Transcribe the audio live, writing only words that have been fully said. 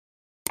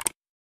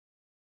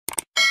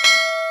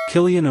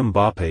Kylian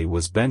Mbappé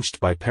was benched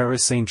by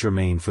Paris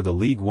Saint-Germain for the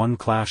Ligue 1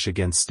 clash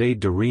against Stade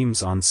de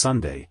Reims on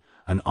Sunday,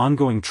 an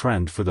ongoing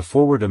trend for the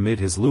forward amid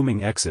his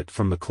looming exit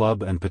from the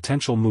club and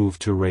potential move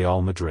to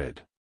Real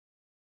Madrid.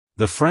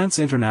 The France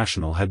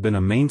international had been a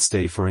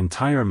mainstay for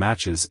entire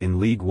matches in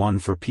Ligue 1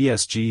 for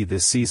PSG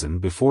this season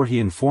before he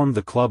informed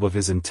the club of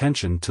his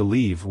intention to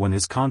leave when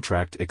his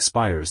contract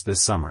expires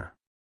this summer.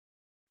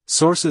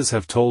 Sources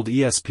have told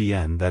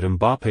ESPN that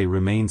Mbappé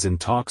remains in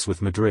talks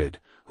with Madrid,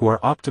 who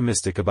are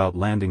optimistic about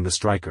landing the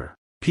striker.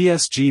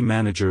 PSG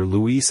manager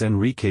Luis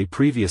Enrique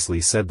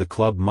previously said the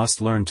club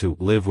must learn to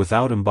live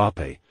without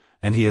Mbappé,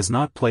 and he has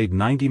not played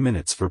 90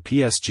 minutes for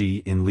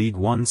PSG in Ligue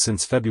 1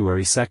 since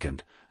February 2,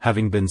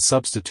 having been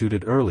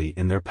substituted early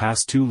in their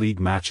past 2 league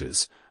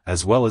matches,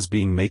 as well as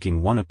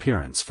making one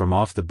appearance from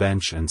off the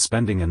bench and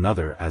spending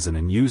another as an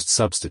unused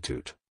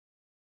substitute.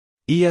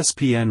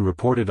 ESPN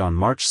reported on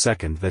March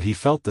 2 that he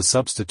felt the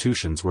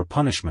substitutions were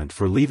punishment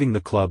for leaving the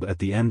club at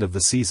the end of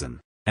the season,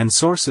 and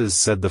sources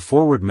said the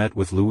forward met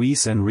with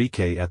Luis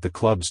Enrique at the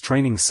club's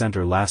training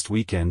center last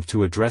weekend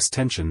to address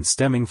tension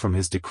stemming from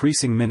his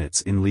decreasing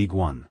minutes in Ligue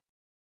 1.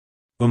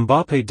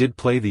 Mbappé did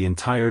play the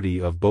entirety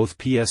of both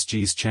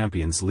PSG's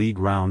Champions League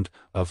round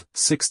of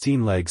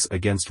 16 legs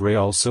against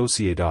Real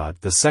Sociedad,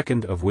 the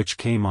second of which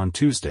came on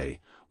Tuesday,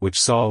 which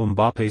saw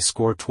Mbappé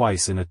score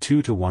twice in a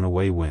 2-1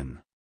 away win.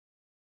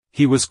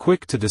 He was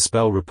quick to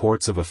dispel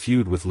reports of a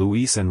feud with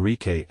Luis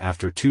Enrique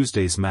after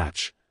Tuesday's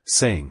match,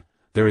 saying,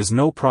 "There is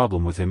no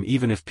problem with him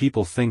even if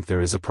people think there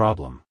is a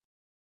problem.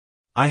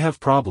 I have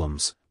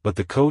problems, but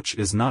the coach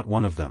is not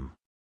one of them."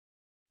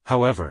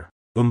 However,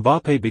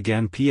 Mbappé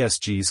began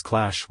PSG's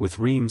clash with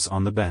Reims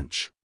on the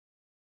bench.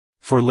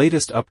 For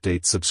latest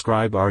updates,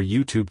 subscribe our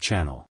YouTube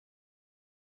channel.